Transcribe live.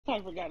I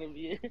forgot him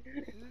here.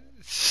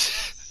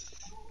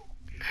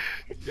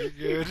 You're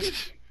good.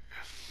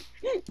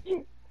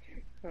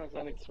 That was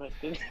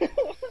unexpected.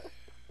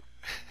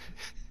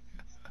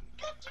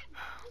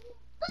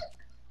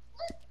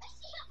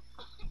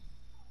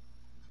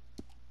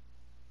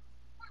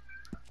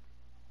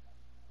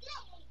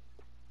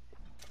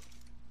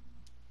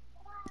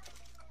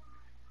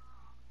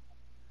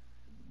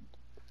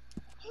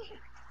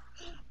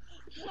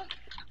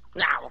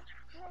 Now.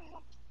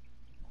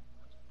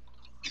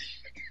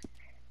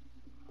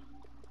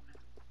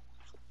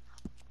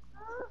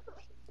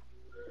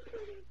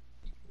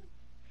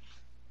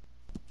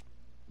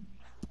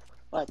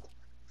 What?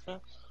 Huh?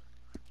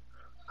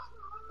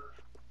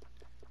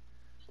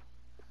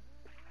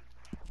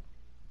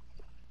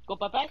 Go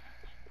bye-bye?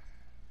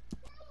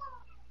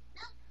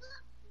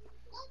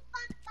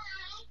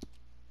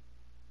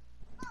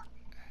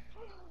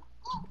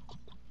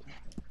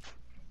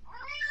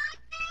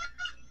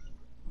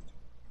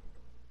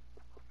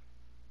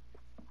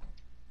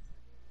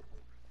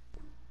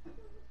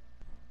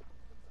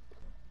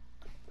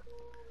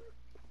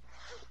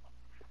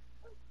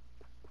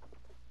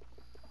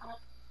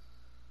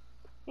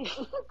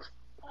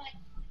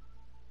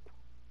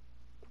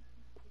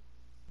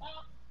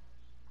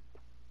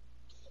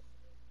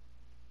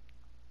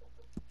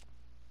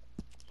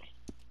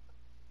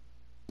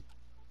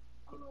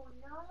 Oh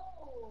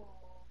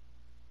no.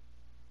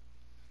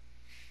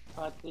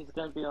 But it's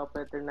gonna be all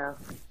better now.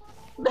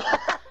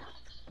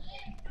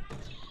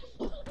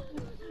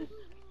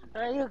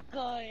 Where are you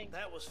going?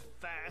 That was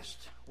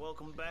fast.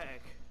 Welcome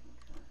back.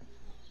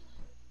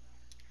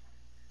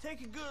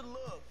 Take a good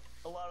look.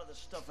 A lot of the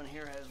stuff in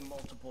here has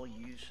multiple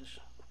uses.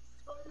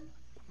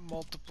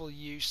 Multiple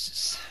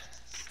uses.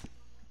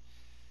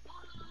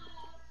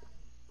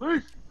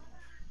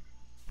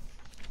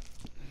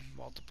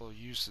 Multiple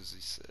uses,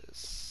 he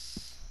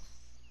says.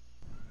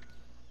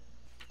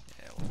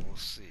 Yeah, well, we'll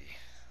see.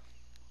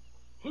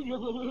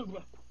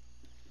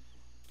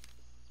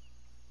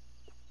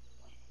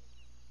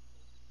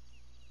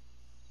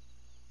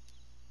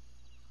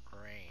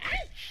 Range.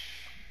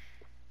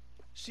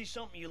 See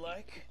something you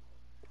like?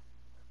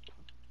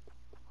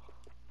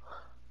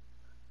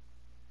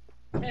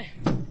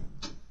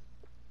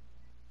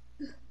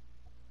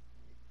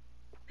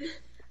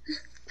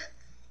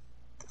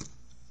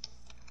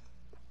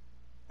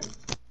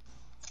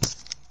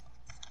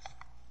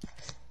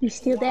 You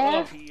still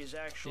there? He is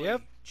actually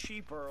Yep.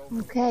 cheaper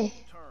over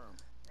Okay. term.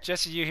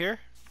 Jesse, you here?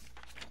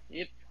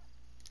 Yep.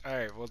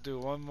 Alright, we'll do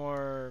one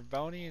more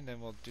bounty and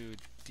then we'll do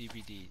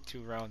DVD.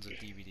 2 rounds of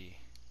DVD.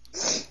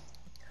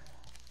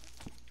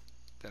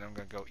 Then I'm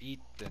gonna go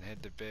eat, then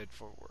head to bed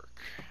for work.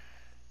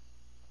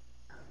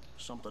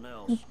 Something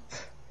else.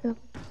 Yep.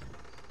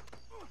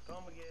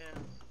 Come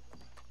again.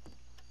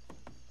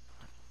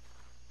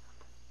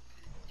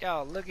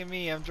 Yo, look at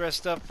me, I'm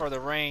dressed up for the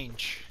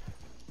range.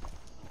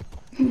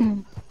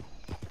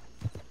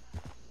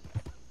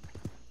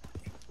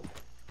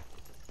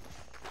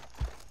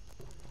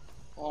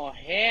 Oh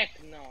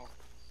heck no.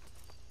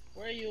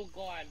 Where you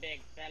going,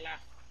 big fella?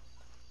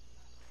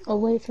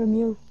 Away from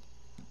you.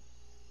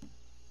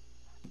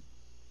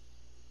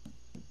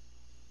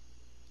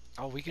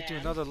 Oh, we could do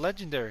Dan? another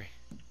legendary.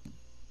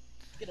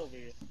 Get over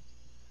here.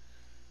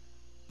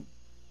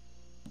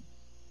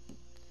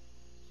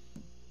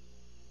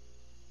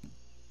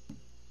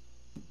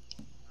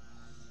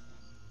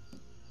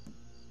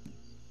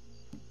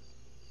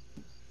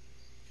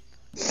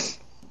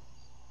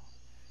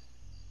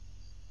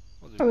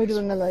 We'll do Are we this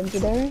doing a one.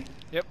 legendary?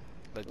 Yep,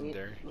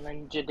 legendary.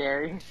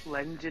 Legendary.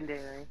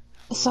 Legendary.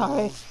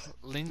 Sorry.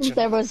 Lynching.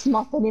 There was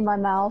muffin in my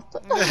mouth.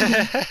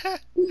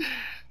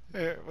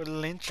 We're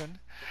lynching.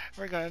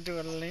 We're gonna do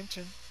a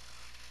lynching.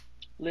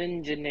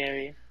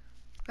 Legendary.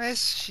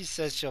 Nice. She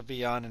says she'll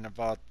be on in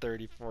about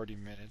 30-40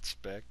 minutes,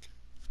 Beck.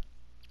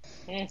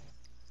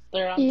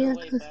 They're on their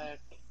way back.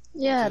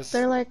 Yeah, Just-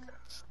 they're like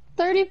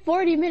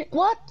 30-40 minutes.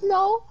 What?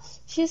 No.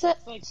 She said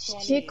It's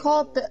like 20 she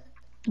called minutes.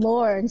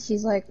 Laura and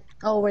she's like,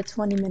 "Oh, we're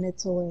 20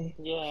 minutes away."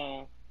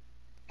 Yeah.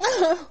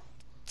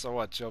 So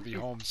what? She'll be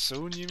home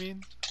soon, you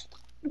mean?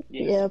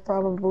 Yeah,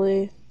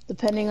 probably.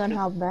 Depending on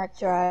how Matt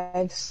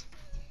drives.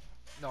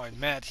 No, and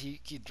Matt, he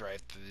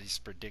drives through these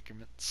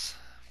predicaments.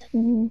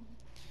 Hmm.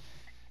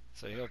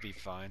 So he'll be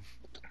fine.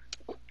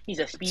 He's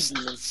a speed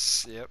demon.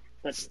 Yep.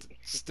 But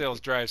Still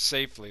drives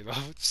safely though.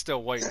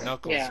 Still white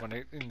knuckles Yeah.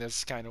 when in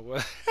this kind of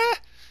way.